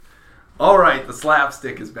All right, the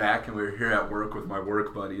Slapstick is back, and we're here at work with my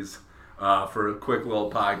work buddies for a quick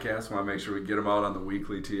little podcast. I want to make sure we get them out on the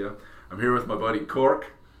weekly to you. I'm here with my buddy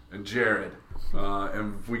Cork and Jared,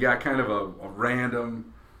 and we got kind of a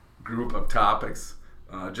random group of topics.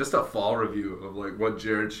 Just a fall review of like what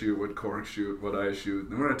Jared shoot, what Cork shoot, what I shoot.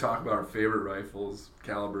 Then we're going to talk about our favorite rifles,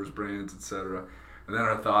 calibers, brands, etc. And then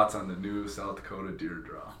our thoughts on the new South Dakota deer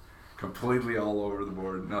draw. Completely all over the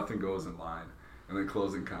board, nothing goes in line. And then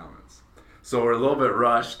closing comments. So we're a little bit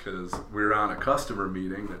rushed because we were on a customer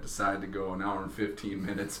meeting that decided to go an hour and 15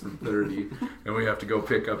 minutes from 30, and we have to go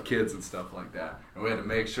pick up kids and stuff like that. And we had to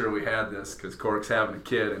make sure we had this because Cork's having a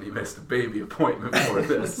kid and he missed a baby appointment for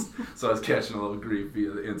this. So I was catching a little grief via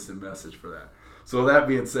the instant message for that. So that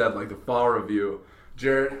being said, like the fall review,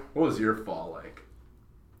 Jared, what was your fall like?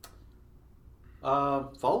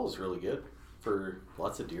 Fall was really good for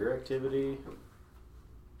lots of deer activity.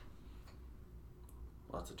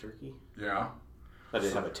 Lots of turkey. Yeah. I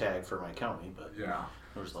didn't have a tag for my county, but yeah,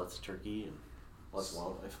 there was lots of turkey and lots of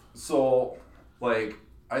wildlife. So, like,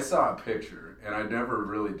 I saw a picture, and I never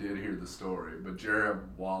really did hear the story, but Jared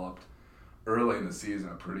walloped early in the season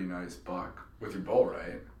a pretty nice buck with your bow,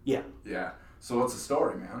 right? Yeah. Yeah. So what's the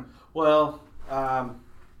story, man? Well,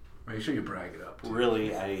 make sure you brag it up, too. Really,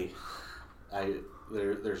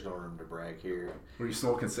 there's no room to brag here. Were you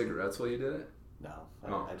smoking cigarettes while you did it? No,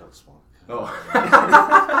 I don't smoke. Oh.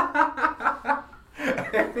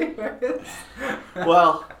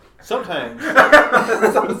 Well, sometimes.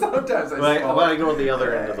 Sometimes I smoke. I go to the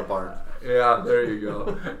other end of the barn. Yeah, there you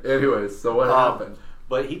go. Anyways, so what happened?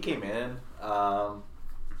 But he came in at,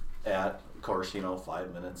 of course,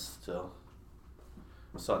 5 minutes till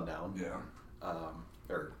sundown. Yeah.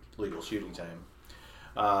 Or legal shooting time.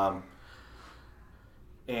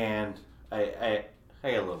 And I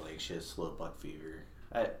got a little anxious, a little buck fever.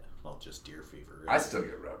 Just deer fever. Really. I still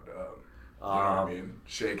get rubbed up. You know what I mean?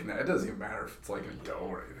 Shaking that. It doesn't even matter if it's like a doe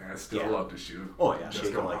or anything. I still love to shoot. Oh, yeah,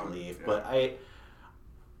 shaking like a leaf. Yeah. But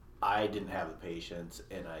I didn't have the patience,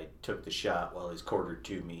 and I took the shot while he's quartered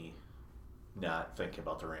to me, not thinking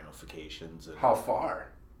about the ramifications. And, how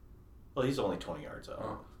far? Well, he's only 20 yards out.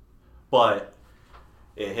 Oh. But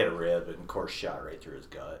it hit a rib and, of course, shot right through his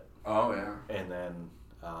gut. Oh, yeah. And then...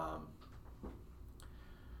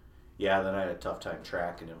 then I had a tough time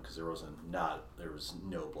tracking him because there was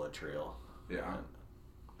no blood trail. Yeah. And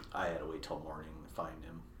I had to wait till morning to find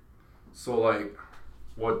him. So, like,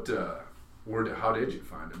 what, how did you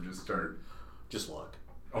find him? Just luck.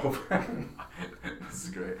 Oh, this is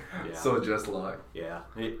great. Yeah. So, just luck? Yeah.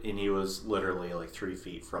 And he was literally like 3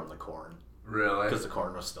 feet from the corn. Really? Because the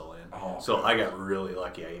corn was still in. Oh. So I got really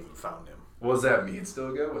lucky I even found him. Was that meat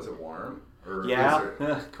still good? Was it warm? Or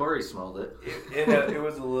yeah, Corey smelled it. It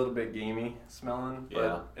was a little bit gamey smelling,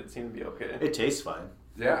 but it seemed to be okay. It tastes fine.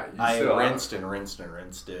 Yeah, I rinsed it.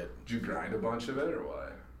 Did you grind a bunch of it or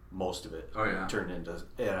what? Most of it. Oh, yeah.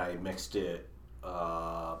 And I mixed it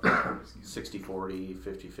 60-40,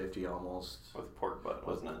 50-50 almost. With pork butt,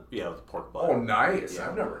 wasn't it? Yeah, with pork butt. Oh, nice. Yeah.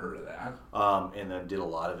 I've never heard of that. And then did a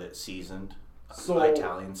lot of it seasoned, so,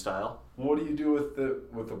 Italian style. What do you do with the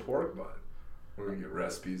pork butt? We're going to get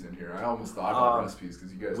recipes in here. I almost thought about recipes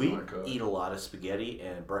because you guys know I cook. We eat a lot of spaghetti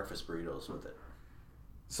and breakfast burritos with it.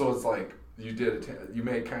 So it's like you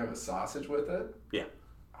made kind of a sausage with it? Yeah.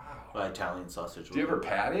 Oh. Italian sausage. Do you ever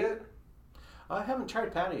patty it? I haven't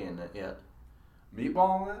tried pattying it yet.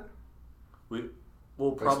 Meatballing it?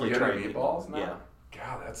 We'll probably try meatballs now? Yeah.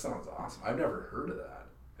 God, that sounds awesome. I've never heard of that.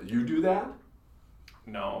 You do that?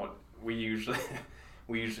 No, we usually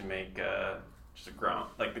make just a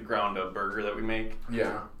ground up burger that we make.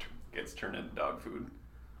 Yeah. Gets turned into dog food.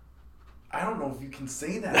 I don't know if you can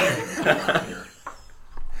say that.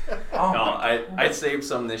 Oh. No, I saved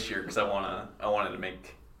some this year because I wanted to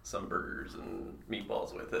make some burgers and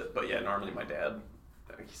meatballs with it. But yeah, normally my dad,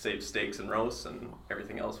 he saves steaks and roasts and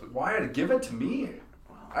everything else. Why? Give it to me.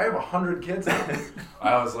 I have 100 kids now.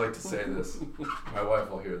 I always like to say this. My wife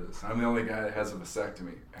will hear this. I'm the only guy that has a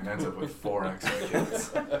vasectomy and ends up with 4 extra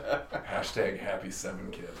kids. Hashtag happy 7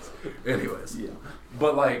 kids. Anyways. Yeah.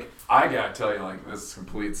 But, like, I gotta tell you, like, this is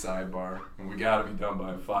complete sidebar. And we gotta be done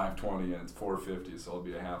by 5:20 and it's 4:50, so it'll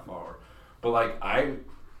be a half hour. But, like,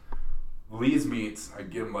 Lee's Meats, I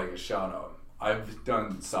give them, like, a shout out. I've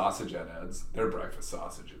done sausage at Ed's. Their breakfast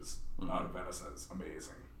sausages out of venison is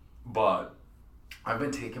amazing. But I've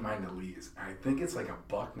been taking mine to Lee's, and I think it's like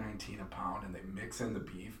 $1.19 a pound, and they mix in the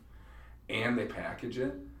beef, and they package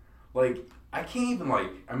it. Like, I can't even,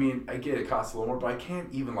 like, I mean, I get it costs a little more, but I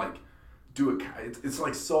can't even, like, do it. It's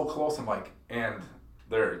like, so close. I'm like, and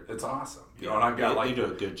it's awesome. You know, and I've got, like, you do a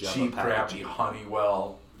good job cheap, of crappy packaging.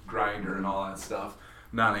 Honeywell grinder and all that stuff.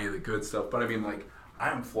 not any of the good stuff. But I mean, like,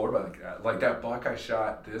 I'm floored by the guy. Like that buck I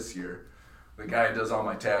shot this year, the guy who does all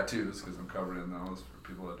my tattoos, because I'm covered in those for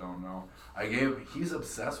people that don't know. He's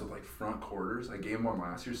obsessed with like front quarters. I gave him one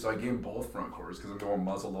last year, so I gave him both front quarters because I'm going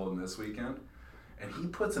muzzle loading this weekend. And he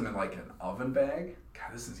puts them in like an oven bag.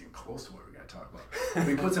 God, this isn't even close to what we got to talk about. But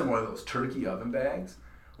he puts in one of those turkey oven bags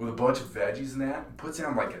with a bunch of veggies in that, and puts it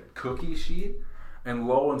on like a cookie sheet, and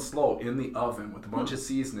low and slow in the oven with a bunch of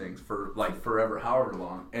seasonings for like forever, however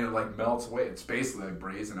long, and it like melts away. It's basically like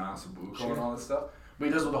braised ossobuco and all this stuff. But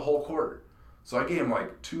he does it with a whole quarter. So I gave him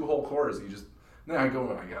like 2 whole quarters. And then I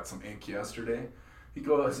go, I got some ink yesterday. He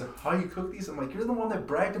goes, I said, how you cook these? I'm like, you're the one that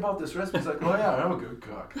bragged about this recipe. He's like, oh yeah, I'm a good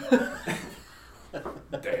cook.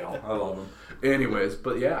 Dale, I love him. Anyways,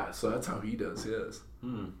 but yeah, so that's how he does his.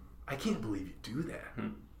 I can't believe you do that.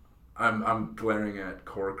 I'm glaring at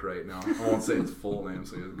Cork right now. I won't say his full name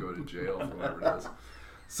so he doesn't go to jail for whatever it is.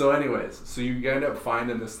 So anyways, so you end up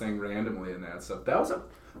finding this thing randomly and that stuff. That was a,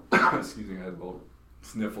 excuse me, I had a little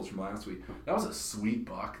sniffles from last week. That was a sweet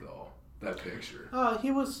buck though, that picture. He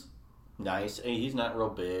was nice. I mean, he's not real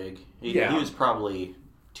big. He was probably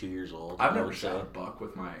 2 years old. I've never shot a buck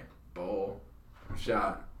with my bow. I've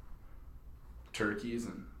shot turkeys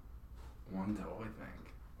and one doe, I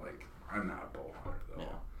think. Like, I'm not a bow hunter though. Yeah.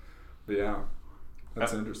 But yeah,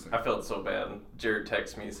 that's interesting. I felt so bad. Jared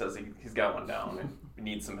texts me, says he's got one down and we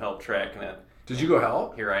need some help tracking it. Did you go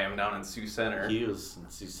help? Here I am down in Sioux Center. He was in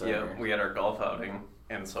Sioux Center. Yeah, we had our golf outing,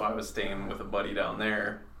 and so I was staying with a buddy down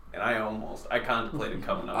there, and I contemplated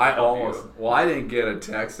coming up. I didn't get a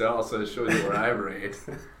text at all, so it shows you where I rate.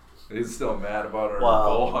 He's still mad about our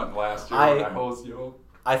bow hunt last year when I hosted you.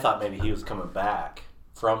 I thought maybe he was coming back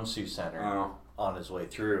from Sioux Center on his way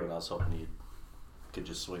through, and I was hoping he could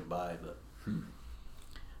just swing by, but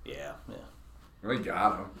yeah. We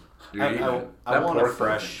got him. I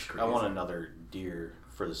want another deer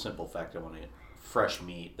for the simple fact I want to get fresh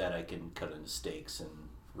meat that I can cut into steaks and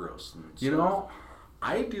roast and stuff. You know,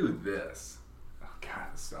 I do this. Oh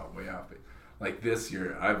God, this is way off. Like this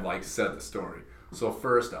year, I've like set the story. So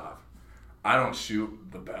first off, I don't shoot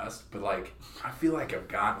the best, but like I feel like I've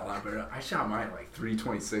gotten a lot better. I shot mine like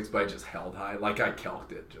 326, but I just held high. Like I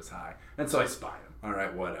kelked it just high, and so I spy him. All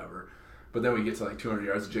right, whatever. But then we get to like 200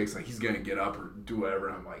 yards. Jake's like, he's gonna get up or do whatever.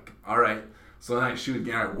 And I'm like, all right. So then I shoot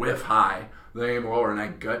again. I whiff high, then I aim lower, and I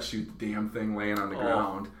gut shoot the damn thing laying on the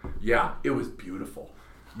ground. Yeah, it was beautiful.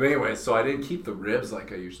 But anyway, so I didn't keep the ribs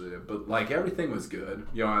like I usually do, but like everything was good.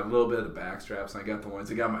 You know, I had a little bit of the back straps, and I got the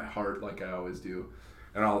ones. I got my heart like I always do,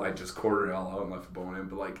 and I just quartered it all out and left the bone in.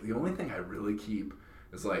 But like the only thing I really keep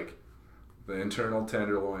is like the internal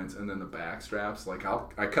tenderloins and then the back straps. Like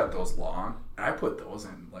I cut those long, and I put those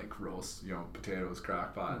in like roast, you know, potatoes,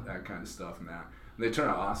 crock pot, that kind of stuff, and that. And they turn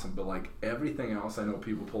out awesome. But like everything else, I know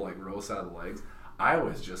people pull like roast out of the legs. I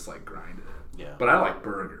always just like grinded it. Yeah. But I like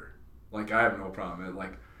burger. Like I have no problem with it.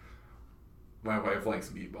 Like my wife likes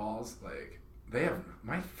meatballs. Like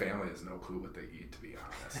my family has no clue what they eat, to be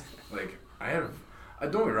honest. Like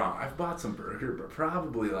don't get me wrong, I've bought some burger, but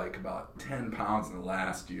probably like about 10 pounds in the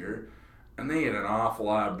last year, and they eat an awful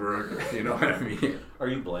lot of burger. You know what I mean? Are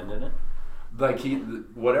you blending it? Like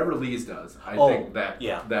whatever Lee's does, I think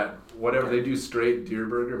that whatever they do straight deer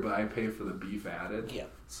burger, but I pay for the beef added. Yeah.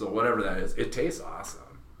 So whatever that is, it tastes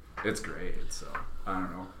awesome. It's great. So I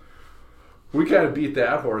don't know. We kind of beat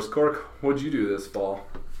that horse. Cork, what'd you do this fall?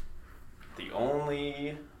 The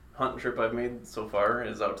only hunting trip I've made so far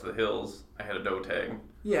is out to the hills. I had a doe tag.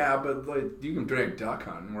 Yeah, but like you can drink duck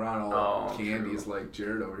hunting. We're on all candies like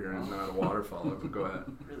Jared over here and not a waterfall. But go ahead.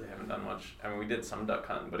 Really haven't done much. I mean, we did some duck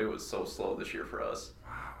hunting, but it was so slow this year for us.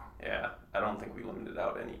 Wow. Yeah, I don't think we limited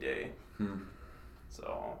out any day.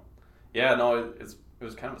 So, yeah, no, it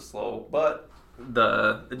was kind of slow, but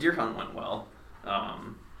the deer hunt went well.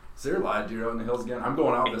 Is there a lot of deer out in the hills again? I'm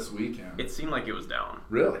going out this weekend. It seemed like it was down.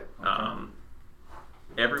 Really? Okay.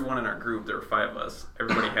 Everyone in our group, there were 5 of us,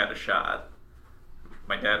 everybody had a shot.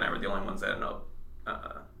 My dad and I were the only ones that ended up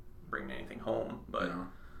bringing anything home. But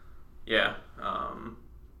yeah,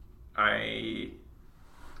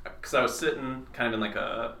 because I was sitting kind of in like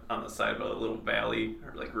on the side of a little valley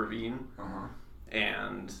or like ravine,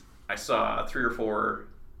 and I saw 3 or 4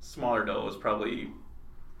 smaller does, probably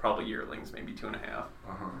yearlings, maybe 2.5.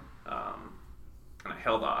 And I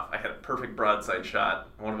held off. I had a perfect broadside shot.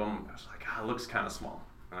 One of them, I was like, it looks kind of small.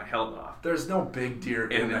 And I held off. There's no big deer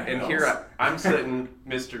in the hills. And here I'm sitting,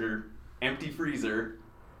 Mr. Empty Freezer,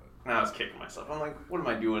 and I was kicking myself. I'm like, what am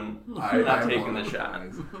I doing? I'm not taking the shot.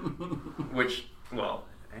 Which, well,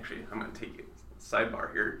 actually, I'm going to take it.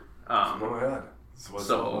 Sidebar here. Go ahead.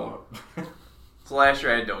 So last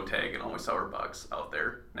year I had doe tag and always saw bucks out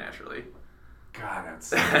there, naturally. God, that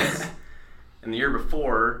sucks. And the year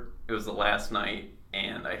before, it was the last night,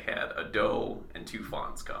 and I had a doe and 2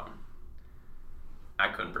 fawns come. I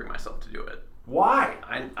couldn't bring myself to do it. Why?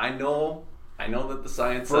 I know that the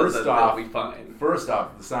science says that they'll be fine. First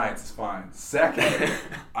off, the science is fine. Second,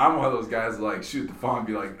 I'm one of those guys that like shoot the fawn and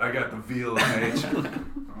be like, I got the veal of nature.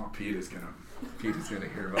 Oh, Peter's gonna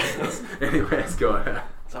hear about this. Anyways, go ahead.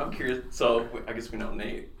 So I'm curious. So I guess we know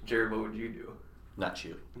Nate. Jared, what would you do? Not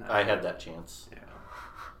shoot. I had that chance. Yeah.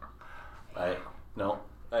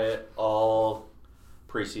 All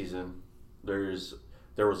preseason, there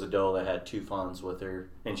was a doe that had 2 fawns with her,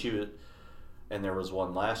 and there was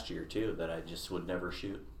one last year too that I just would never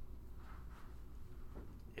shoot.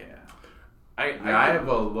 Yeah. I have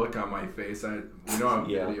a look on my face. We don't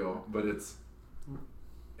have video, but it's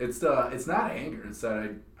not anger. It's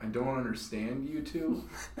that I don't understand you two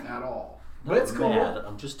at all. But it's cool. Mad.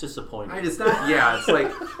 I'm just disappointed. It's not. Yeah,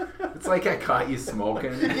 it's like I caught you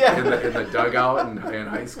smoking in the dugout in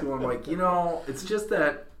high school. I'm like, it's just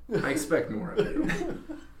that I expect more of you.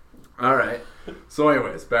 All right. So,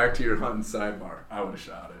 anyways, back to your hunting sidebar. I would have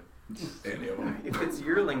shot it. Any of them. If it's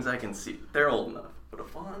yearlings, I can see. They're old enough. But a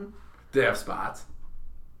fawn? They have spots.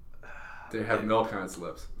 They have milk on its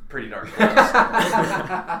lips. Pretty dark close.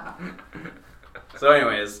 So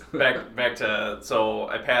anyways, back to, so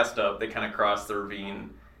I passed up, they kind of crossed the ravine,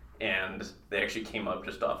 and they actually came up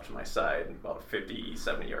just off to my side, about 50,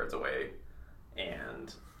 70 yards away,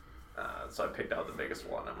 and so I picked out the biggest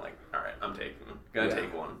one. I'm like, all right, I'm gonna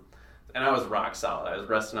take one. And I was rock solid. I was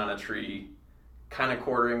resting on a tree, kind of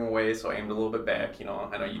quartering away, so I aimed a little bit back. I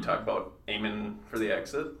know you talk about aiming for the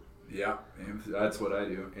exit. Yeah, that's what I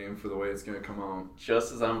do. Aim for the way it's going to come out.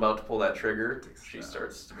 Just as I'm about to pull that trigger, she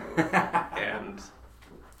starts to move. And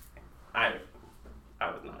I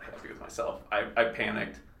was not happy with myself. I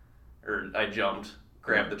panicked, or I jumped,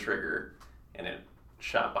 grabbed the trigger, and it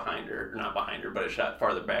shot behind her. Not behind her, but it shot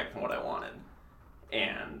farther back than what I wanted.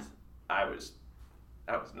 And I was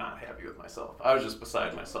not happy with myself. I was just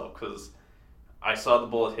beside myself because I saw the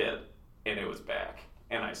bullet hit, and it was back.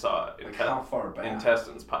 And I saw how far back?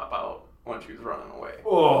 Intestines pop out when she was running away.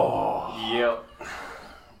 Oh. Yep.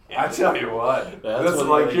 I tell you what.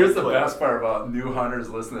 Here's the best part about new hunters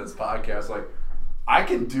listening to this podcast. Like, I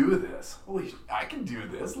can do this. I can do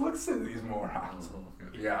this. Look at these morons.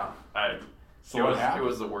 Yeah. It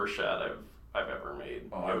was the worst shot I've ever made.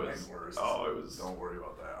 Oh, it was worse. Oh, it was. Don't worry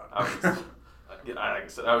about that. Like I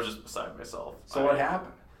said, I was just beside myself. So what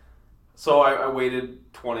happened? So I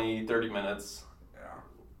waited 20, 30 minutes.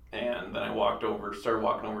 And then I started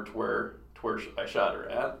walking over to where I shot her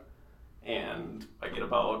at, and I get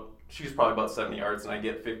she's probably about 70 yards, and I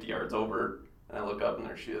get 50 yards over, and I look up, and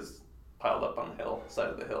there she is, piled up on the side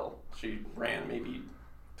of the hill. She ran maybe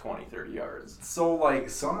 20, 30 yards. So, like,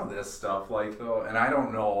 some of this stuff, though, and I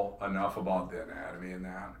don't know enough about the anatomy and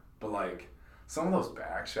that, but, some of those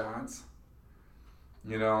back shots, I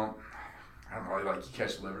don't know, you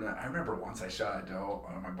catch the liver. I remember once I shot a doe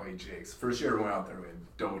on my buddy Jake's. First year we went out there, we had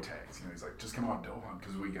doe tags. He's like, just come out doe hunt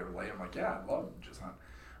because we get late. I'm like, yeah, I'd love to just hunt.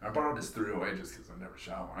 And I bought this 308 just because I never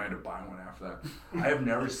shot one. I had to buy one after that. I have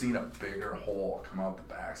never seen a bigger hole come out the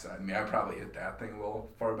backside. I mean, I probably hit that thing a little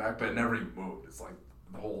far back, but it never even moved. It's like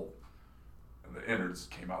the innards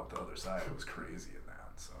came out the other side. It was crazy in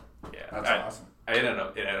that. So yeah, that's awesome. It ended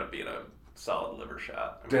up being a solid liver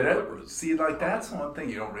shot. Did it? See, that's one thing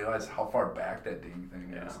you don't realize how far back that dang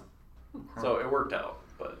thing is. Huh. So it worked out,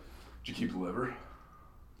 but did you keep the liver? No.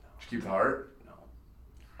 Did you keep the heart?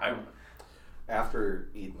 No. After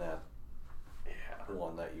eating that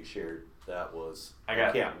one that you shared,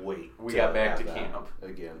 I can't wait. We got back to camp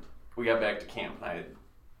again. We got back to camp,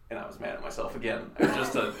 and I was mad at myself again. It was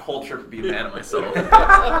just a whole trip of being mad at myself.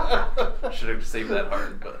 Should have saved that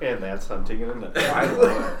hard. But. And that's hunting in a nutshell. I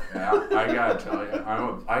love it. Yeah, I gotta tell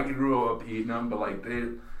you, I grew up eating them, but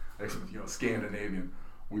they Scandinavian.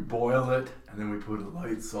 We boil it and then we put a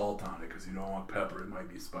light salt on it because you don't want pepper. It might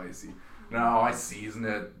be spicy. No, I season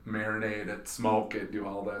it, marinate it, smoke it, do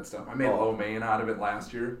all that stuff. I made lo mein out of it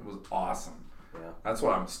last year. It was awesome. Yeah, that's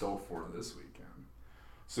what I'm stoked for this weekend.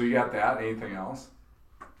 So you got that? Anything else?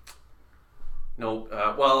 Nope.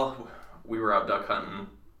 Well, we were out duck hunting.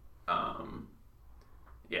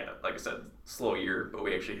 Like I said, slow year, but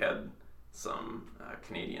we actually had some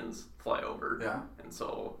Canadians fly over. Yeah. And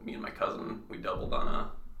so me and my cousin, we doubled on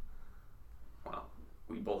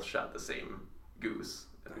we both shot the same goose.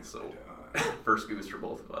 And so first goose for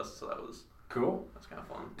both of us. So that was cool. That's kind of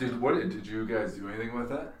fun. Did you guys do anything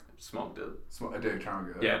with it? Smoked it. Did it turn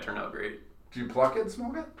out good? Yeah, it turned out great. Did you pluck it and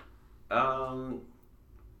smoke it?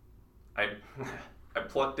 I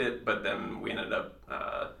plucked it, but then we ended up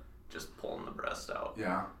just pulling the breast out.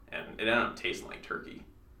 Yeah. And it ended up tasting like turkey.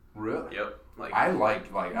 Really? Yep. I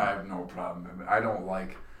have no problem.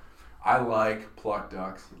 I like plucked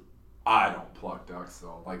ducks. I don't pluck ducks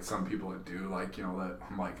though. Like some people that do, like, you know, that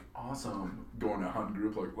I'm like, awesome, going to a hunting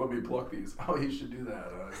group, like, let me pluck these. Oh, you should do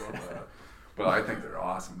that. I love that. But I think they're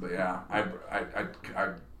awesome. But yeah, I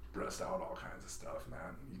breast out all kinds of stuff, man.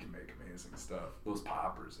 You can make amazing stuff. Those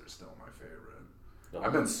poppers are still my favorite. Oh.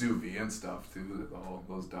 I've been sous vide and stuff too,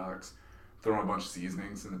 those ducks. Throwing a bunch of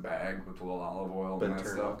seasonings in the bag with a little olive oil and that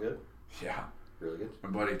stuff. Good? Yeah. Really good? My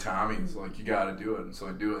buddy Tommy's like, you got to do it. And so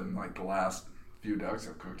I do it, and like the last few ducks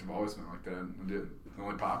I've cooked have always been like that. And the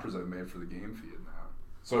only poppers I've made for the game feed now.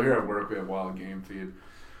 So here at work we have wild game feed.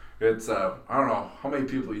 It's I don't know how many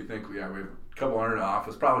people you think we have. We have a couple hundred in the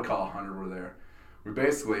office, probably call 100 were there. We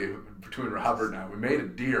basically, between Robert and I, we made a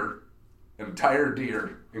deer, an entire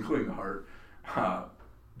deer, including the heart.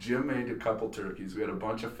 Jim made a couple turkeys. We had a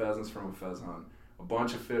bunch of pheasants from a pheasant hunt, a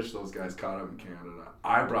bunch of fish those guys caught up in Canada.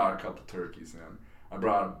 I brought a couple turkeys in. I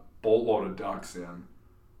brought a boatload of ducks in.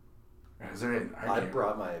 Is there any, I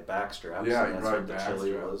brought my back straps. Yeah, and you that's brought what the back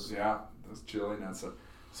chili straps. was. Yeah, that's chili and that stuff.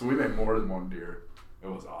 So we made more than one deer. It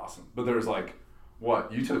was awesome. But there was like,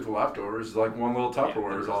 what? You took the leftovers, like one little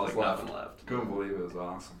Tupperware is all that's left. Couldn't believe it was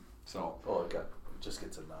awesome. So. Oh, it just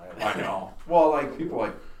gets annihilated. I know. Well, like people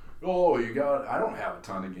like, oh, I don't have a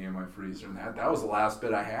ton of game in my freezer and that. That was the last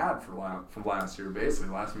bit I had from last year,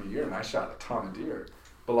 basically, last year, and I shot a ton of deer.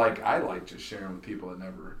 But like, I like just sharing with people that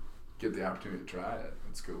never get the opportunity to try it.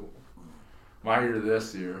 It's cool. My year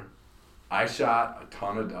this year, I shot a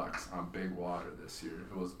ton of ducks on big water this year.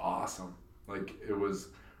 It was awesome. Like, it was,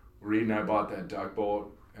 Reed and I bought that duck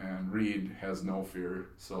boat, and Reed has no fear,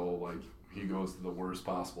 so like, he goes to the worst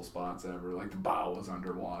possible spots ever. Like, the bow was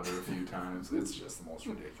underwater a few times. It's just the most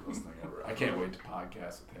ridiculous thing ever. I can't wait to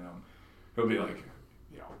podcast with him. He'll be like,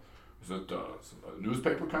 you know, is it a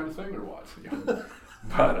newspaper kind of thing or what? You know?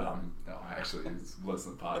 But, no, actually, he's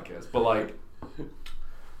listening to the podcast. But, like,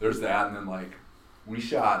 there's that, and then, like, we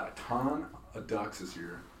shot a ton of ducks this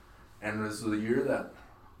year. And this was the year that,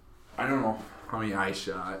 I don't know how many I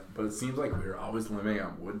shot, but it seems like we were always limiting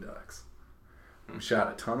on wood ducks. We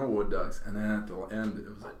shot a ton of wood ducks, and then at the end, it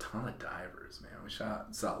was a ton of divers, man. We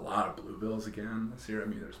saw a lot of bluebills again this year. I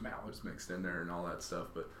mean, there's mallards mixed in there and all that stuff,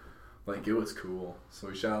 but, like, it was cool. So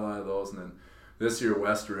we shot a lot of those, and then this year,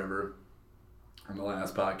 West River, on the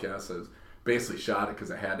last podcast, I basically shot it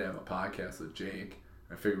because I had to have a podcast with Jake.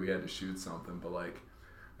 I figured we had to shoot something, but, like,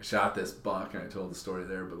 I shot this buck, and I told the story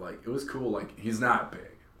there, but, like, it was cool. Like, he's not big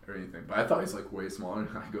or anything, but I thought he's like way smaller.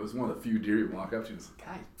 I go, it's one of the few deer you walk up to and he's like,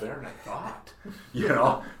 God, he's better than I thought. You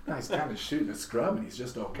know, now he's kind of shooting a scrub and he's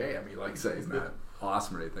just okay. I mean, like I say, he's not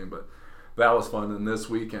awesome or anything, but that was fun. And this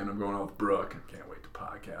weekend I'm going out with Brooke. I can't wait to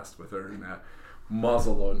podcast with her and that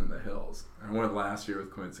muzzle loading in the hills. I went last year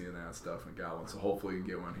with Quincy and that stuff and got one, so hopefully we can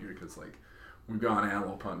get one here because, like, we've gone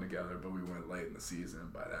antelope hunting together, but we went late in the season.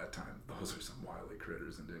 By that time, those are some wily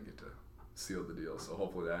critters and didn't get to seal the deal. So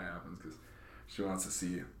hopefully that happens because she wants to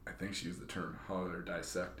see, I think she used the term, how they're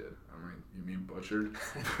dissected. I mean, you mean butchered?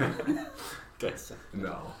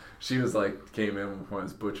 No. She was like, came in when I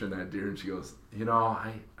was butchering that deer, and she goes, you know,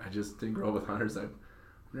 I just didn't grow up with hunters. I've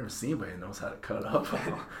never seen anybody that knows how to cut up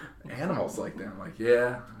animals like that. I'm like,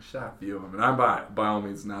 yeah, I shot a few of them. And I'm by all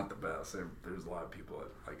means not the best. There's a lot of people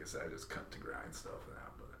that, like I said, I just cut to grind stuff and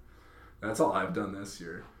that. But that's all I've done this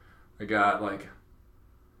year. I got, like,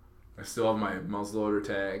 I still have my muzzleloader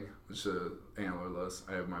tag, which is antlerless.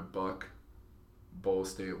 I have my buck bow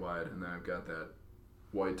statewide, and then I've got that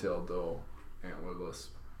whitetail doe antlerless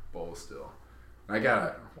bow still. And I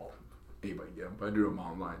got, well, anybody get them, but I drew a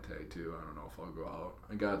mountain lion tag too. I don't know if I'll go out.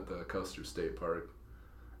 I got the Custer State Park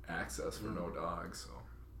access for no dogs, so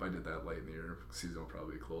if I did that late in the year, season will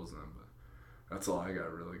probably close then. But that's all I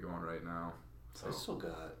got really going right now. So I still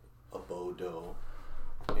got a bow doe,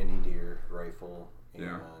 any deer, rifle, and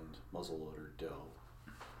muzzleloader doe.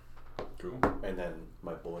 Cool. And then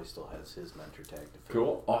my boy still has his mentor tag to fill.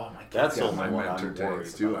 Cool. Oh my God. That's got the my one mentor I'm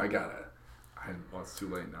tags too. about. Well, it's too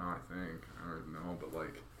late now, I think. I don't even know, but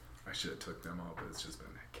like, I should have took them out, but it's just been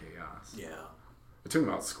chaos. Yeah. I took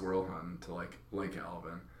them out squirrel hunting to like Lake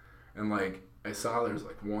Alvin, and like I saw there's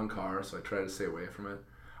like one car, so I tried to stay away from it.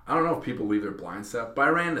 I don't know if people leave their blinds set, but I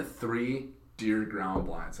ran to 3 deer ground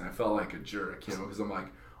blinds, and I felt like a jerk, you know, because I'm like,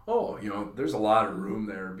 oh, you know, there's a lot of room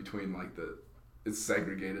there between like it's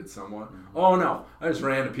segregated somewhat. Mm-hmm. Oh no, I just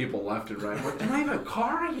ran to people left and right. I'm like, there's not even a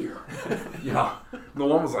car here. Yeah. The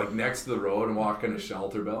one was like next to the road and walking a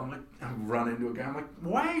shelter bell. I'm like, I run into a guy. I'm like,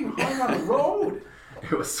 why are you hung on the road?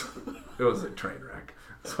 It was a train wreck.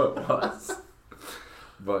 So it was.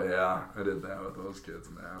 But yeah, I did that with those kids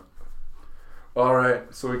and that. All right,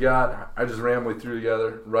 so I just rambling through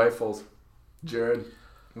together. Rifles. Jared,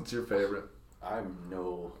 what's your favorite? I'm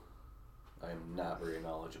not very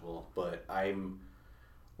knowledgeable, but I'm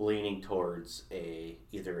leaning towards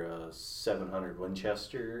either a 700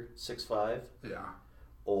 Winchester 6.5. Yeah.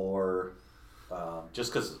 Or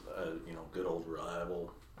just because, good old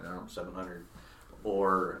reliable 700.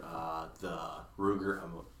 Or the Ruger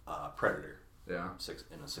Predator. Yeah.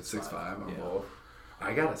 In a 6.5 on both.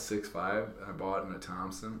 I got a 6.5 I bought in a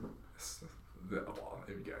Thompson. Well,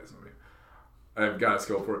 if you guys know me. I've got a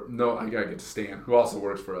scope for it. No, I gotta get to Stan, who also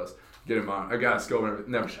works for us. Get him on. I got a scope and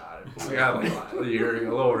everything. Never shot it. I got like a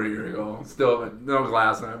little over a year ago. Still no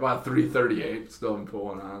glass on it. I bought 338. Still haven't put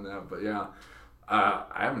one on that. But yeah, I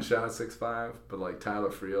haven't shot a 6.5. But like Tyler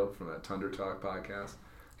Friel from that Thunder Talk podcast,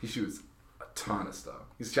 he shoots a ton of stuff.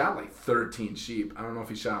 He's shot like 13 sheep. I don't know if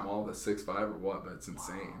he shot them all with a 6.5 or what, but it's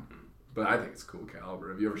insane. But I think it's a cool caliber.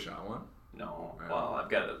 Have you ever shot one? No. Well, I've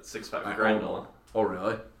got a 6.5 Grendel. Oh,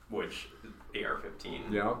 really? Which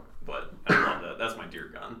AR-15. Yeah. But I love that. That's my deer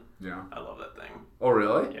gun. Yeah. I love that thing. Oh,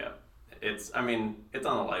 really? Yeah. It's on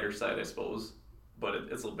the lighter side, I suppose, but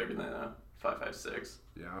it's a little bigger than a 5.56.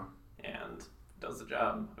 Yeah. And does the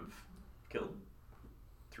job. I've killed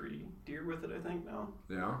 3 deer with it, I think, now.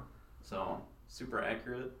 Yeah. So, super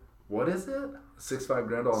accurate. What is it? 6.5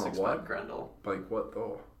 Grendel on a what? 6.5 Grendel. Like what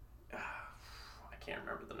though? I can't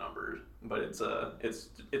remember the numbers, but it's an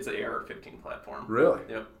AR-15 platform. Really?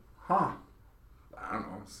 Yep. Huh. I don't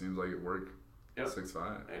know. Seems like it worked. Yep.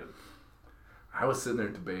 6.5. Yep. I was sitting there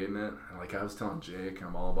debating it, and like I was telling Jake,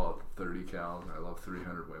 I'm all about 30 cals. I love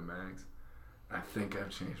 300 Win Mags. I think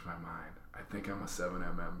I've changed my mind. I think I'm a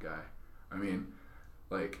 7mm guy. I mean,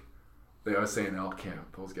 like they always say in elk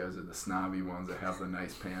camp, those guys are the snobby ones that have the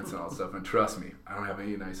nice pants and all that stuff. And trust me, I don't have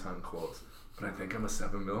any nice hunting clothes. But I think I'm a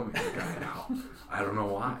 7mm guy now. I don't know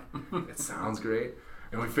why. It sounds great.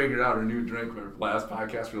 And we figured out our new drink. Our last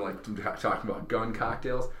podcast, we were like talking about gun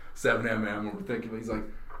cocktails, 7mm. And we're thinking, he's like,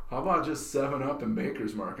 how about just 7-Up and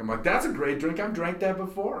Maker's Mark? I'm like, that's a great drink. I've drank that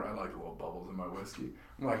before. I like little bubbles in my whiskey.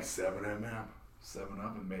 I'm like, 7mm,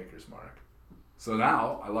 7-Up and Maker's Mark. So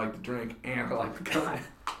now I like the drink and I like the gun.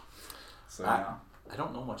 So yeah. I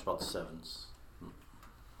don't know much about the 7s.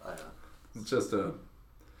 It's just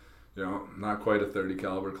not quite a 30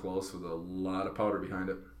 caliber close with a lot of powder behind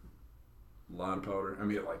it. A lot of powder. I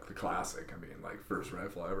mean, like the classic. I mean, like first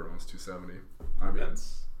rifle I ever was 270. I mean,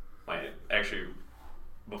 that's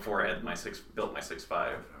before I had built my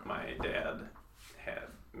 6.5, my dad had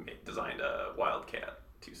designed a Wildcat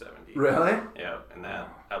 270. Really? Yeah, and I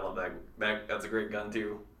love that. That's a great gun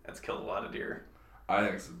too. That's killed a lot of deer. I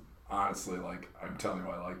think honestly, like I'm telling you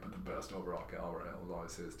what I like, but the best overall caliber I will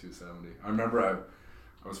always say is 270. I remember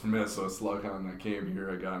I was from Minnesota slug hunting. I came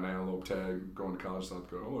here. I got an antelope tag going to college. South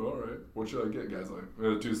Dakota. Oh, all right. What should I get? Guys like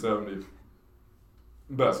 270.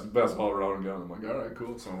 Best all around gun. I'm like, all right,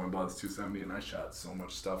 cool. So I went and bought this 270, and I shot so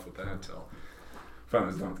much stuff with that until finally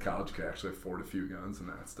I was done with college. I could actually afford a few guns and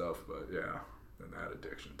that stuff. But yeah, then that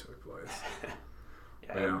addiction took place.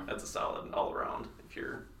 Yeah, that's a solid all around. If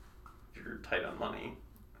you're tight on money.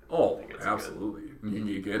 Oh, absolutely. You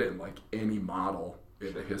can get it in like any model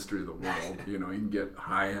in the history of the world. You can get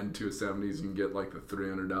high-end 270s. You can get like the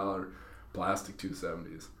 $300 plastic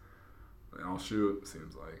 270s. They all shoot, it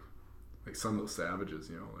seems like. Like some of those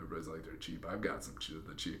Savages, everybody's like they're cheap. I've got some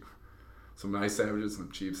cheap. Some nice Savages,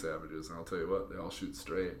 some cheap Savages. And I'll tell you what, they all shoot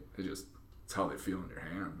straight. It's how they feel in your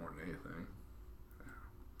hand more than anything.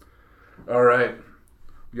 Yeah. All right.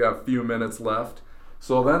 We got a few minutes left.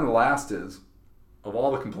 So then the last is, of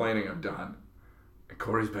all the complaining I've done, and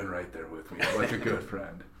Corey's been right there with me, like a good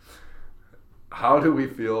friend. How do we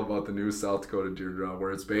feel about the new South Dakota deer draw,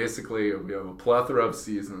 where it's basically we have a plethora of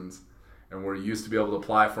seasons, and where you used to be able to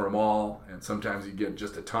apply for them all, and sometimes you get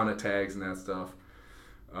just a ton of tags and that stuff,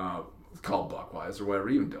 called buckwise or whatever,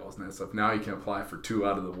 even does and that stuff. Now you can apply for 2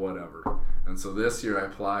 out of the whatever. And so this year I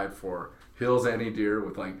applied for Hills Any Deer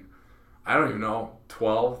with like, I don't even know,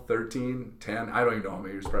 12, 13, 10, I don't even know how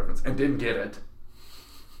many years preference, and didn't get it.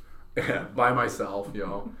 By myself,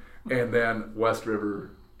 and then West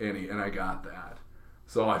River Any, and I got that.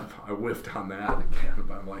 So I whiffed on that again,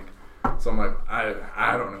 but I'm like,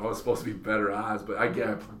 I don't know, it's supposed to be better odds, but I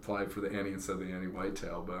applied for the Any instead of the Any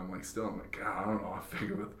whitetail, but I'm like, God, I don't know, I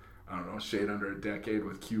figured with, shade under a decade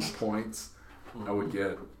with cube points, I would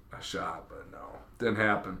get a shot, but no, didn't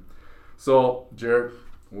happen. So, Jared,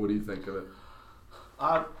 what do you think of it?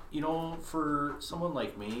 For someone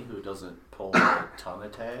like me who doesn't pull a ton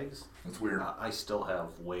of tags, that's weird. I still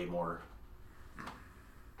have way more.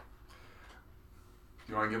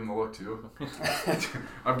 You want to give him the look too?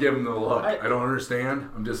 I'm giving him the look. I don't understand.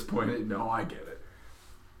 I'm disappointed. No, I get it.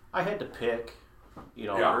 I had to pick,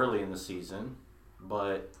 early in the season,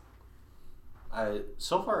 but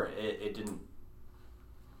so far it didn't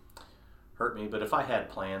hurt me. But if I had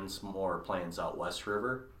more plans out West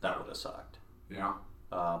River, that would have sucked. Yeah.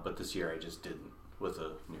 But this year I just didn't with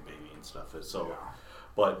a new baby and stuff.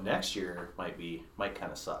 But next year might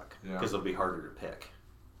kind of suck because it'll be harder to pick.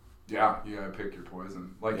 Yeah, you gotta pick your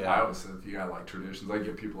poison. I always said, you got traditions. I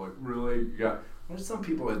get people really, there's some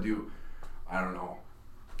people that do, I don't know,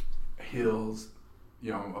 hills,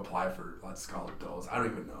 apply for, let's call it those. I don't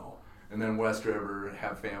even know. And then West River,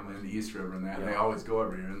 have family in the East River and that. And they always go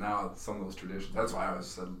every year. And now some of those traditions, that's why I always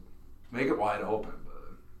said, make it wide open,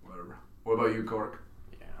 but whatever. What about you, Cork?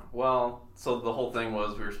 Yeah, well, so the whole thing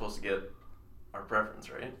was we were supposed to get our preference,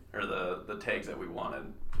 right? Or the tags that we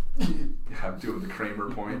wanted. I'm doing the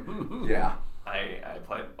Kramer point. Yeah. I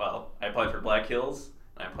applied for Black Hills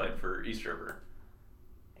and I applied for East River.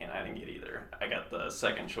 And I didn't get either. I got the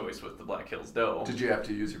second choice with the Black Hills doe. Did you have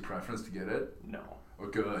to use your preference to get it? No. Oh,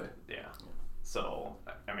 good. Yeah. So,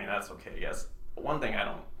 I mean, that's okay, yes. But one thing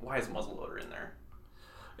why is muzzleloader in there?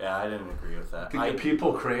 Yeah, I didn't agree with that.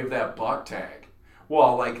 People crave that buck tag.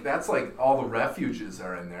 Well, that's all the refuges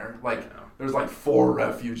are in there. There's 4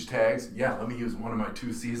 refuge tags. Yeah, let me use one of my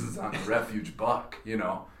 2 seasons on the refuge buck,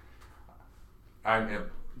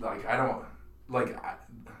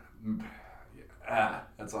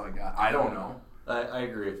 that's all I got. I don't know. I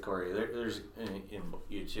agree with Corey. There's in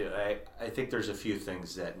you too. I think there's a few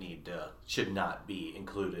things that should not be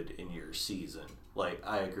included in your season.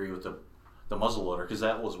 I agree with the muzzleloader because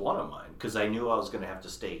that was one of mine because I knew I was going to have to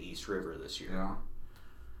stay East River this year. Yeah.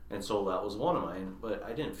 And so that was one of mine, but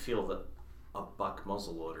I didn't feel that a buck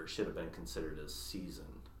muzzleloader should have been considered a season.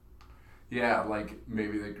 Yeah,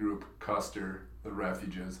 maybe they group Custer, the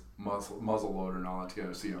refuges, muzzleloader, and all that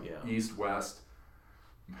together. So East, West,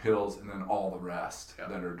 Hills, and then all the rest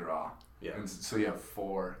that are draw. Yeah. And so you have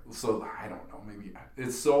 4. So I don't know. Maybe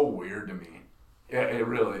it's so weird to me. Yeah, it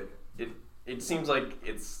really. It seems like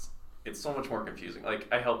it's so much more confusing.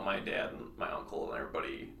 I help my dad and my uncle and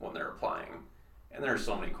everybody when they're applying, and there are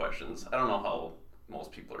so many questions. I don't know how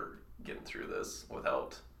most people are getting through this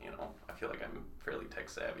without, I feel like I'm fairly tech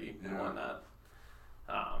savvy and whatnot.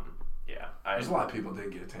 There's a lot of people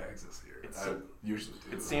did get tags this year. I usually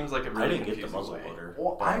do. It seems like a really I didn't get the muzzleloader.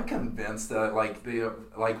 Well, I'm convinced that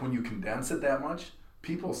when you condense it that much,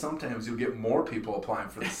 sometimes you'll get more people applying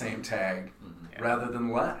for the same tag rather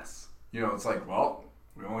than less. It's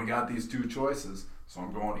we only got these 2 choices, so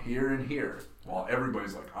I'm going here and here. While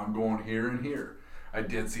everybody's I'm going here and here. I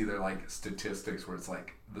did see their statistics where it's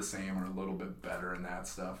the same or a little bit better and that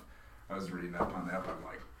stuff. I was reading up on that, but I'm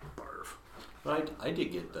barf. But I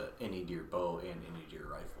did get the any deer bow and any deer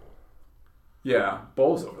rifle. Yeah,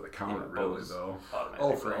 bow's over the counter really though.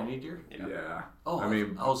 Oh, for any deer? Yeah. Oh, I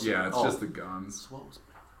mean, it's just the guns. So what was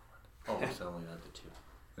my other one? So I only had the 2.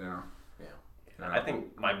 Yeah. I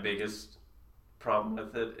think my biggest problem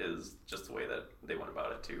with it is just the way that they went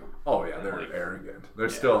about it too. Oh yeah, they're arrogant. They're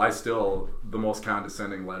the most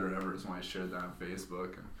condescending letter ever is when I shared that on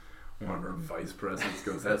Facebook, and one of our vice presidents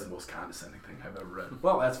goes, "That's the most condescending thing I've ever read."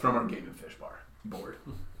 Well, that's from our Game and Fish Bar board.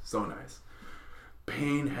 So nice.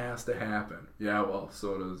 Pain has to happen. Yeah, well,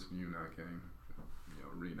 so does you not getting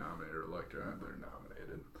renominated or elected. They're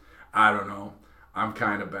nominated. I don't know. I'm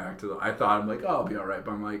kind of back to I thought I'll be all right,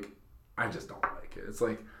 but I'm I just don't like it. It's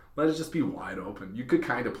let it just be wide open. You could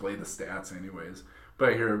kind of play the stats anyways. But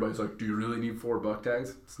I hear everybody's do you really need 4 buck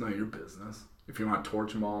tags? It's not your business. If you want to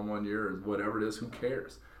torch them all in 1 year or whatever it is, who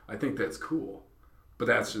cares? I think that's cool. But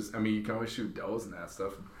that's just, you can always shoot does and that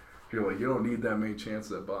stuff. You're you don't need that many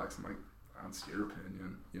chances at bucks. I'm that's your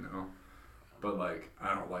opinion, But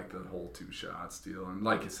I don't like the whole 2 shots deal. And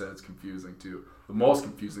like you said, it's confusing too. The most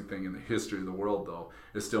confusing thing in the history of the world though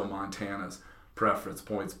is still Montana's preference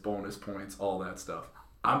points, bonus points, all that stuff.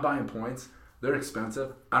 I'm buying points. They're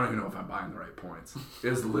expensive. I don't even know if I'm buying the right points.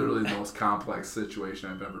 It's literally the most complex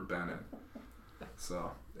situation I've ever been in.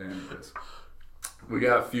 So, anyways. We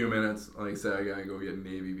got a few minutes. Like I said, I got to go get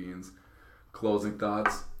Navy beans. Closing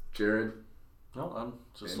thoughts? Jared? No, I'm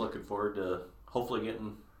just looking forward to hopefully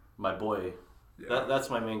getting my boy. Yeah.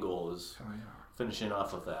 That's my main goal is finishing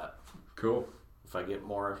off with that. Cool. If I get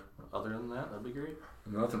more other than that, that'd be great.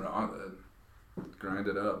 Nothing wrong with it. Grind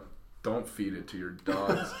it up. Don't feed it to your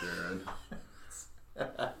dogs, Jared.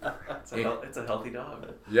 It's a healthy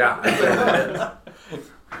dog. Yeah, I bet it is.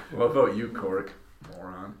 What about you, Cork?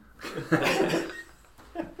 Moron.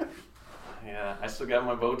 Yeah, I still got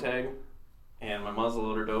my bow tag, and my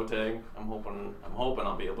muzzleloader doe tag. I'm hoping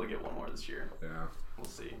I'll be able to get one more this year. Yeah. We'll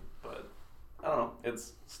see, but I don't know.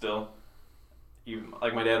 It's still, even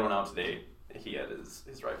like my dad went out today. He had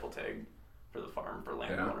his rifle tag for the farm for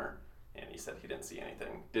landowner, and he said he didn't see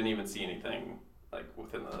anything. Didn't even see anything like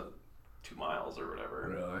within the 2 miles or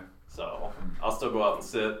whatever. Really? So I'll still go out and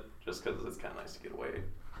sit just because it's kind of nice to get away.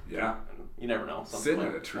 Yeah. And you never know. Sitting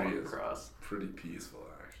in a tree is pretty peaceful,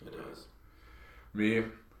 actually. It is. Me,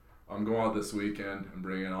 I'm going out this weekend and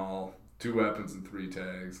bringing all 2 weapons and 3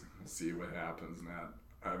 tags. We'll see what happens. And that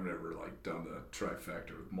I've never done the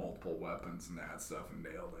trifecta with multiple weapons and that stuff and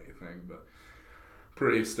nailed anything, but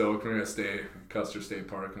pretty stoked. We're gonna stay at Custer State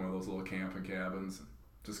Park in one of those little camping cabins. And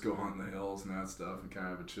just go hunt in the hills and that stuff and kind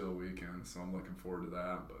of have a chill weekend. So I'm looking forward to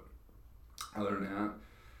that. But other than that,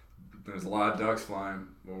 there's a lot of ducks flying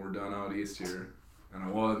when we're done out east here. And I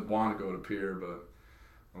want to go to Pier, but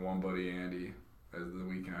my one buddy Andy, as the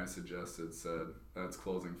weekend I suggested, said, that's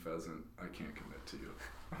closing pheasant. I can't commit to you.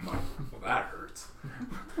 I'm like, well, that hurts.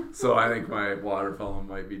 So I think my waterfowl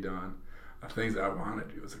might be done. The things I want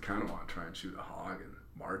to do is I kind of want to try and shoot a hog and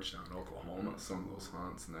march down to Oklahoma, some of those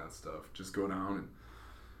hunts and that stuff. Just go down and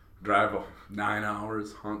drive 9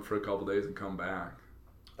 hours, hunt for a couple days, and come back.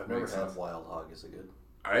 I've never had wild hog. Is it good?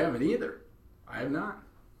 I haven't either. I have not.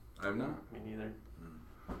 Me neither.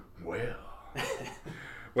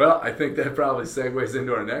 Well, I think that probably segues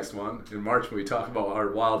into our next one in March when we talk about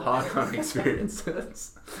our wild hog hunting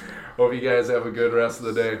experiences. Hope you guys have a good rest of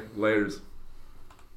the day. Laters.